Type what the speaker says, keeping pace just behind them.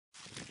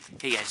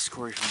Hey guys, it's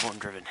Cori from Bone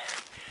Driven.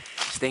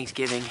 It's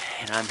Thanksgiving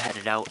and I'm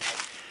headed out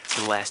for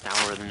the last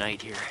hour of the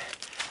night here,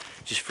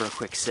 just for a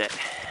quick sit.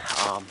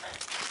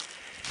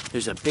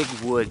 There's a big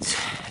woods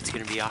that's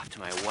going to be off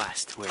to my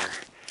west where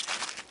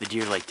the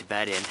deer like to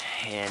bed in,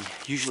 and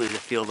usually the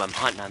field I'm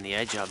hunting on the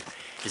edge of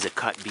is a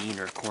cut bean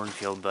or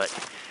cornfield, but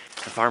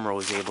the farmer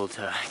was able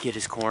to get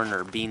his corn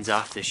or beans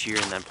off this year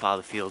and then plow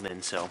the field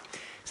in, so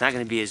it's not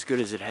going to be as good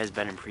as it has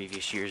been in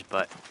previous years,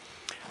 but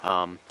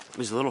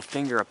there's a little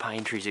finger of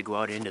pine trees that go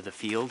out into the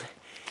field,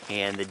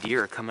 and the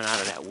deer are coming out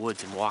of that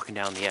woods and walking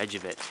down the edge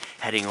of it,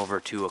 heading over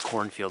to a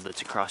cornfield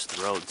that's across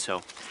the road.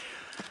 So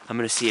I'm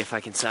going to see if I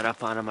can set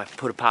up on them. I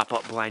put a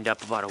pop-up blind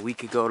up about a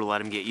week ago to let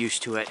them get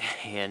used to it,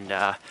 and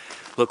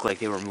looked like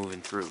they were moving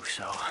through.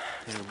 So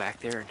I'm going to go back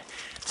there and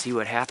see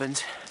what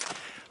happens.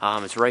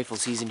 It's rifle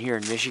season here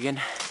in Michigan,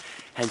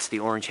 hence the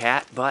orange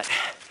hat, but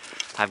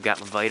I've got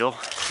my Vital,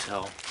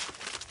 so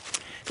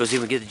go see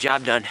if we can get the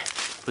job done.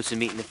 Put some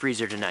meat in the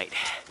freezer tonight.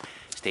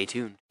 Stay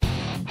tuned.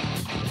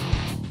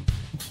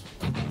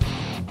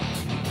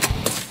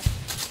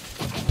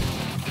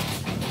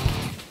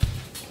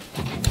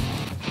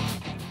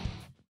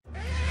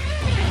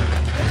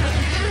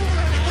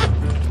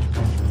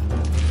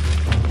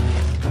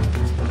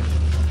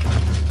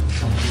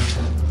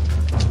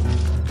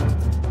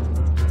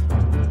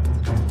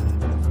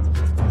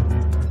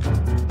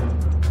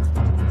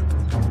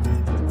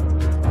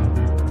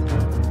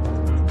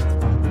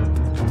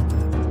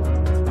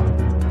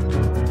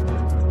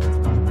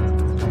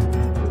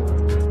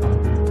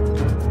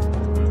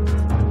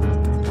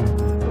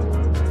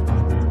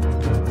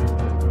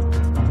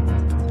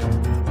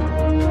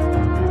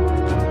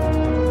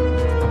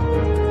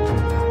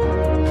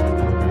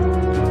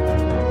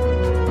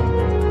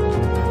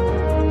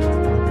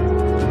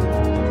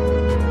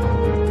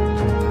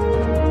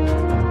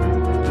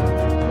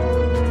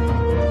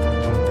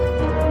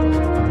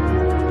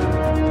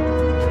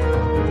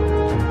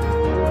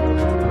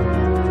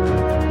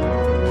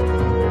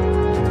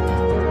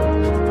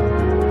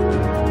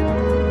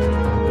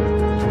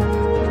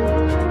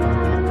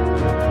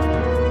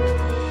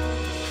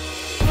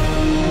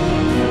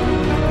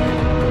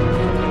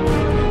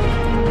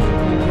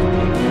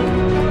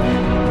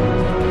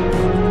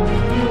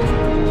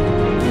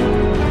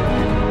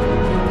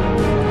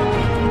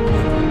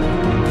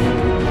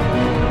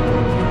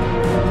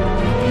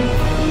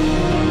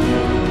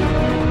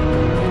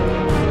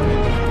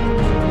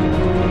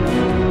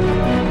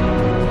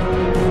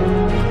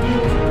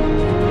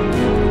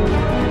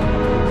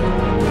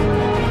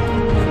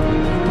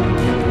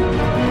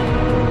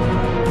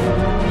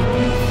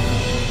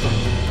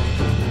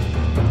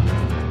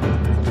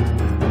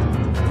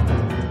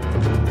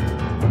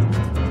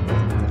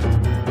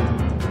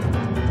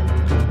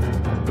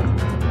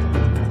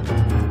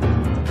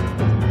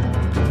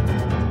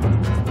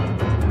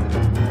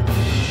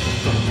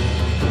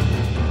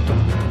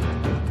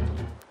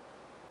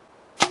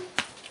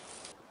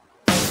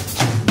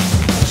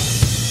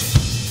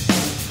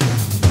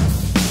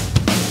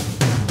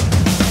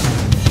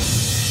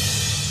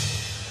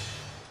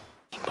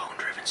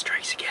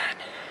 Strikes again.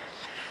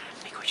 I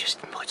think we just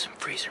put some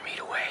freezer meat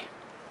away.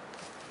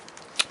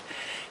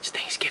 It's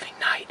Thanksgiving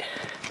night.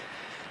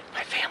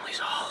 My family's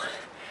all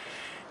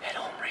at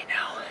home right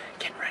now,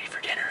 getting ready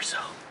for dinner, so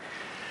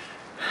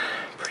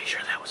I'm pretty sure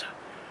that was a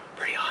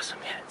pretty awesome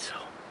hit, so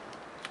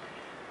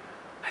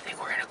I think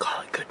we're gonna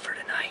call it good for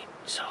tonight.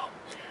 So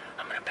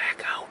I'm gonna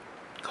back out,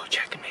 go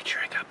check and make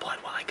sure I got blood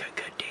while I got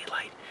good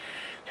daylight.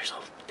 There's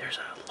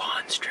a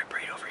lawn strip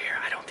right over here.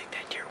 I don't think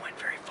that deer went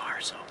very far,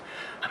 so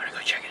I'm gonna go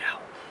check it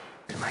out.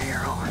 Here's my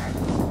arrow.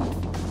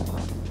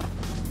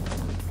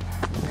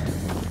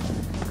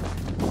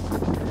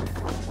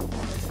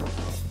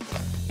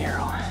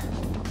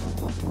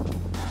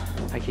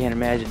 I can't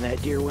imagine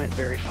that deer went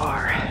very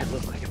far. It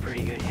looked like a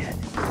pretty good hit.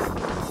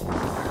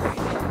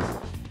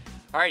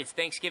 Alright, it's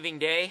Thanksgiving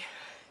Day.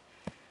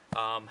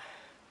 Was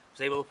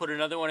able to put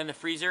another one in the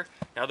freezer.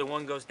 Another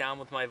one goes down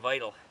with my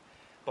Vital.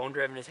 Bone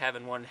Driven is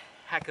having one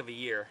heck of a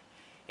year,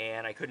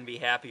 and I couldn't be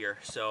happier.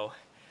 So,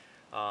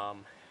 got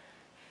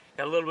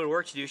a little bit of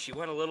work to do. She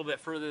went a little bit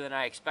further than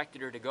I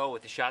expected her to go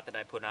with the shot that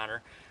I put on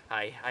her.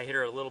 I hit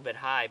her a little bit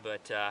high,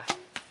 but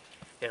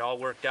it all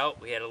worked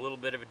out. We had a little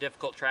bit of a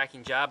difficult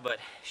tracking job, but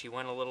she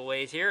went a little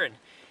ways here, and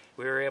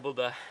we were able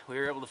to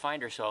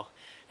find her. So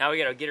now we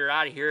got to get her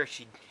out of here.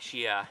 She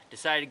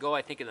decided to go,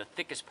 I think, in the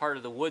thickest part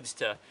of the woods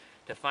to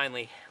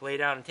finally lay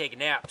down and take a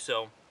nap.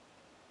 So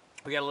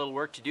we got a little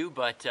work to do,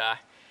 but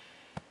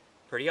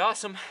pretty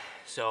awesome.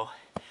 So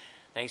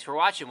thanks for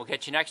watching. We'll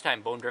catch you next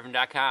time.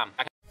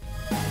 BoneDriven.com.